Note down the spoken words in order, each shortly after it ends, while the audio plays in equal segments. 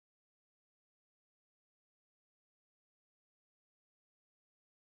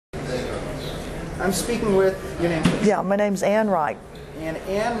I'm speaking with your name, please. Yeah, my name's Ann Wright. And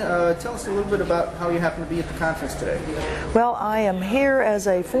Ann, tell us a little bit about how you happen to be at the conference today. Well, I am here as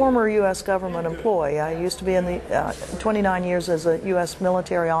a former U.S. government employee. I used to be in the 29 years as a U.S.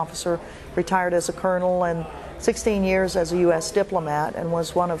 military officer, retired as a colonel, and 16 years as a U.S. diplomat, and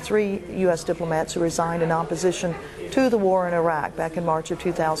was one of 3 U.S. diplomats who resigned in opposition to the war in Iraq back in March of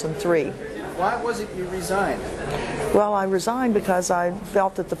 2003. Why was it you resigned? Well, I resigned because I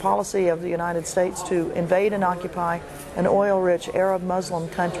felt that the policy of the United States to invade and occupy an oil-rich Arab Muslim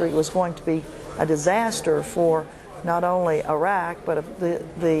country was going to be a disaster for not only Iraq, but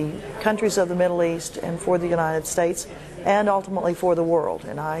the countries of the Middle East, and for the United States, and ultimately for the world.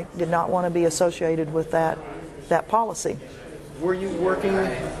 And I did not want to be associated with that policy. Were you working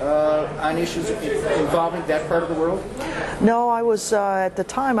on issues involving that part of the world? No, I was, at the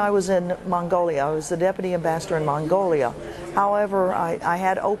time I was in Mongolia. I was the deputy ambassador in Mongolia. However, I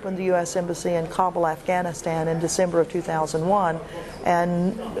had opened the U.S. Embassy in Kabul, Afghanistan in December of 2001,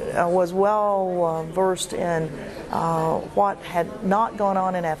 and was well versed in what had not gone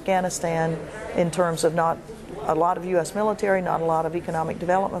on in Afghanistan in terms of not a lot of U.S. military, not a lot of economic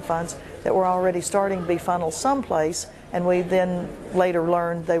development funds that were already starting to be funneled someplace, and we then later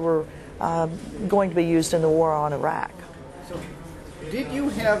learned they were going to be used in the war on Iraq. So, did you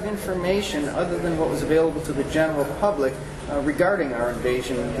have information other than what was available to the general public regarding our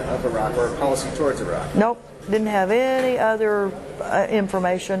invasion of Iraq or policy towards Iraq? Nope, didn't have any other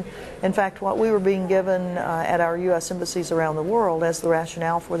information. In fact, what we were being given at our U.S. embassies around the world as the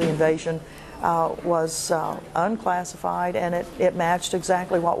rationale for the invasion was unclassified, and it matched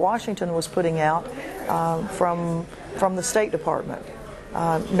exactly what Washington was putting out from the State Department.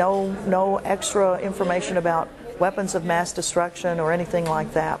 No extra information about weapons of mass destruction or anything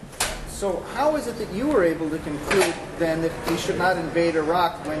like that. So how is it that you were able to conclude then that we should not invade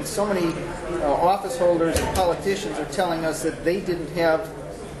Iraq when so many office holders and politicians are telling us that they didn't have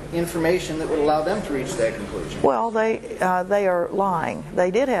information that would allow them to reach that conclusion? Well, they are lying.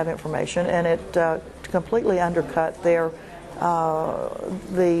 They did have information, and it completely undercut the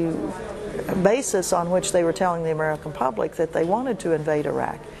basis on which they were telling the American public that they wanted to invade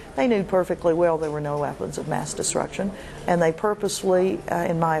Iraq. They knew perfectly well there were no weapons of mass destruction, and they purposely,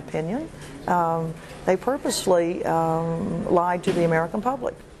 in my opinion, they purposely lied to the American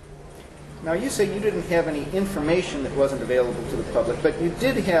public. Now, you say you didn't have any information that wasn't available to the public, but you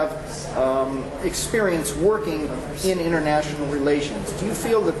did have experience working in international relations. Do you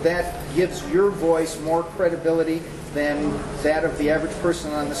feel that that gives your voice more credibility than that of the average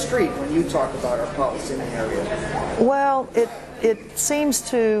person on the street when you talk about our policy in the area? Well, it seems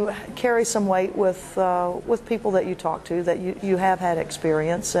to carry some weight with people that you talk to, that you have had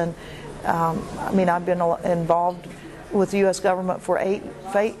experience. And I mean, I've been involved with the U.S. government for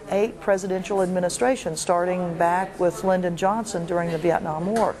eight presidential administrations, starting back with Lyndon Johnson during the Vietnam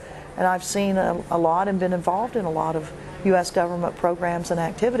War. And I've seen a lot and been involved in a lot of U.S. government programs and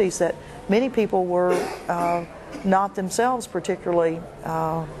activities that many people were not themselves particularly,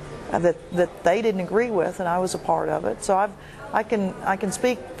 that they didn't agree with, and I was a part of it. So I can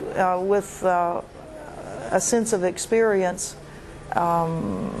speak with a sense of experience,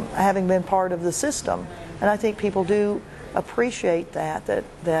 having been part of the system. And I think people do appreciate that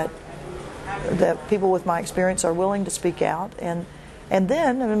people with my experience are willing to speak out, and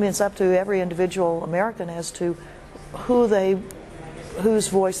then I mean, it's up to every individual American as to whose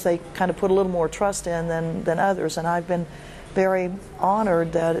voice they kind of put a little more trust in than others. And I've been very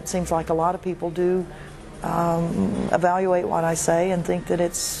honored that it seems like a lot of people do evaluate what I say and think that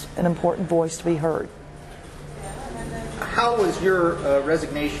it's an important voice to be heard. How was your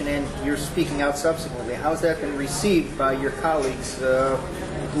resignation and your speaking out subsequently? How has that been received by your colleagues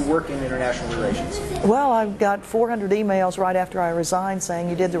who work in international relations? Well, I've got 400 emails right after I resigned saying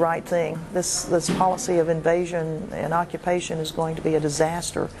you did the right thing. This policy of invasion and occupation is going to be a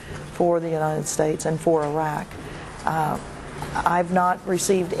disaster for the United States and for Iraq. I've not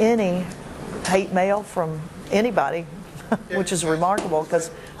received any hate mail from anybody, which is remarkable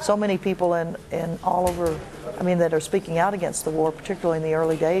because so many people in all over, I mean, that are speaking out against the war, particularly in the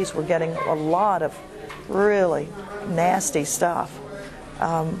early days, were getting a lot of really nasty stuff.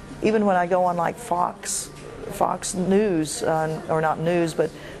 Even when I go on like Fox News, or not news,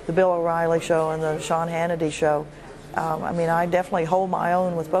 but the Bill O'Reilly show and the Sean Hannity show, I mean, I definitely hold my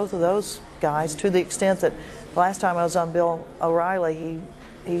own with both of those guys, to the extent that the last time I was on Bill O'Reilly,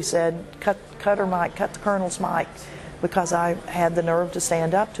 he said, cut her mic, cut the colonel's mic, because I had the nerve to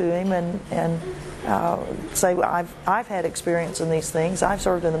stand up to him and say, I've had experience in these things. I've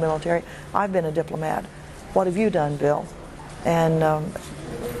served in the military. I've been a diplomat. What have you done, Bill? And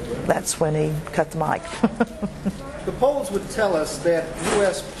that's when he cut the mic. The polls would tell us that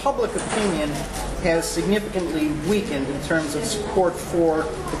U.S. public opinion has significantly weakened in terms of support for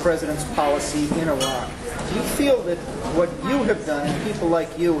the president's policy in Iraq. Do you feel that what you have done and people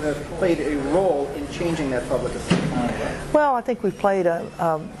like you have played a role in changing that public opinion? Well, I think we've played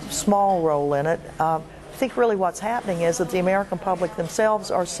a small role in it. I think really what's happening is that the American public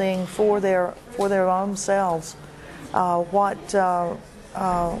themselves are seeing for their own selves what's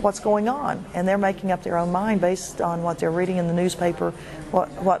going on, and they're making up their own mind based on what they're reading in the newspaper,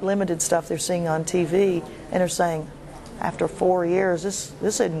 what limited stuff they're seeing on TV, and they're saying, after 4 years, this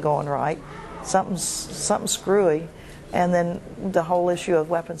isn't going right. Something's screwy. And then the whole issue of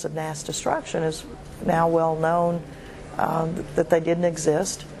weapons of mass destruction is now well known, that they didn't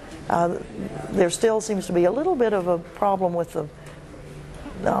exist. There still seems to be a little bit of a problem with the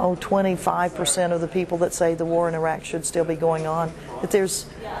 25% of the people that say the war in Iraq should still be going on. But there's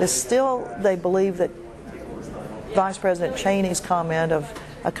still, they believe that Vice President Cheney's comment of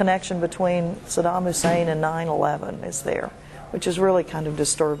a connection between Saddam Hussein and 9/11 is there, which is really kind of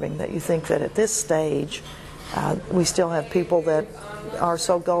disturbing, that you think that at this stage we still have people that are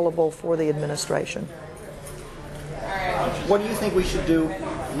so gullible for the administration. What do you think we should do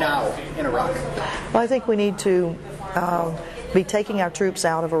now in Iraq? Well, I think we need to be taking our troops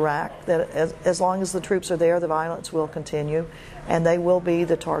out of Iraq. That as long as the troops are there, the violence will continue, and they will be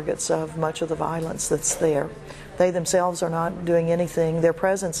the targets of much of the violence that's there. They themselves are not doing anything, their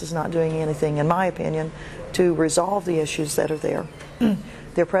presence is not doing anything, in my opinion, to resolve the issues that are there.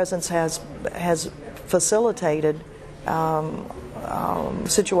 Their presence has facilitated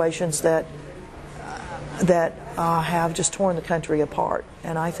situations that have just torn the country apart.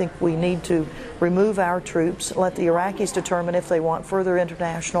 And I think we need to remove our troops, let the Iraqis determine if they want further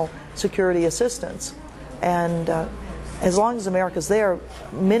international security assistance. And as long as America's there,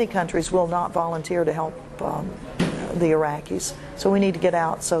 many countries will not volunteer to help the Iraqis. So we need to get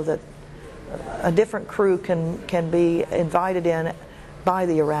out so that a different crew can be invited in by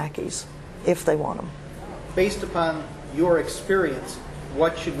the Iraqis if they want them. Based upon your experience,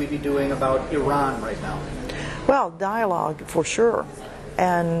 what should we be doing about Iran right now? Well, dialogue for sure,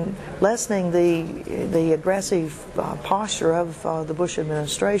 and lessening the aggressive posture of the Bush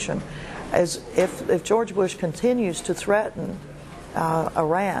administration. As if George Bush continues to threaten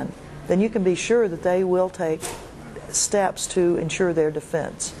Iran, then you can be sure that they will take steps to ensure their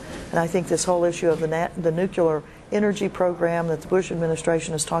defense. And I think this whole issue of the nuclear energy program that the Bush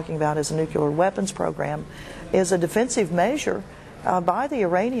administration is talking about as a nuclear weapons program is a defensive measure by the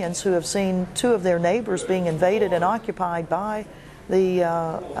Iranians, who have seen two of their neighbors being invaded and occupied by the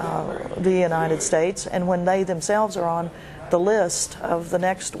United States, and when they themselves are on the list of the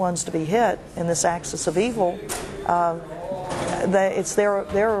next ones to be hit in this axis of evil, it's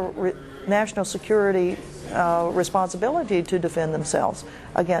their national security responsibility to defend themselves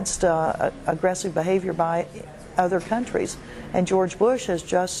against aggressive behavior by other countries. And George Bush has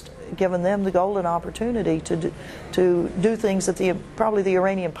just given them the golden opportunity to do things that probably the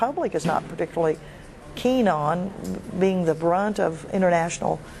Iranian public is not particularly keen on, being the brunt of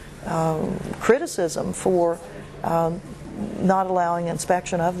international criticism for not allowing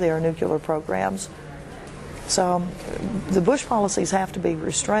inspection of their nuclear programs. So the Bush policies have to be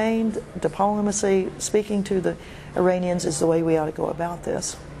restrained. Diplomacy, speaking to the Iranians, is the way we ought to go about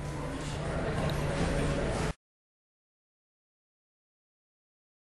this.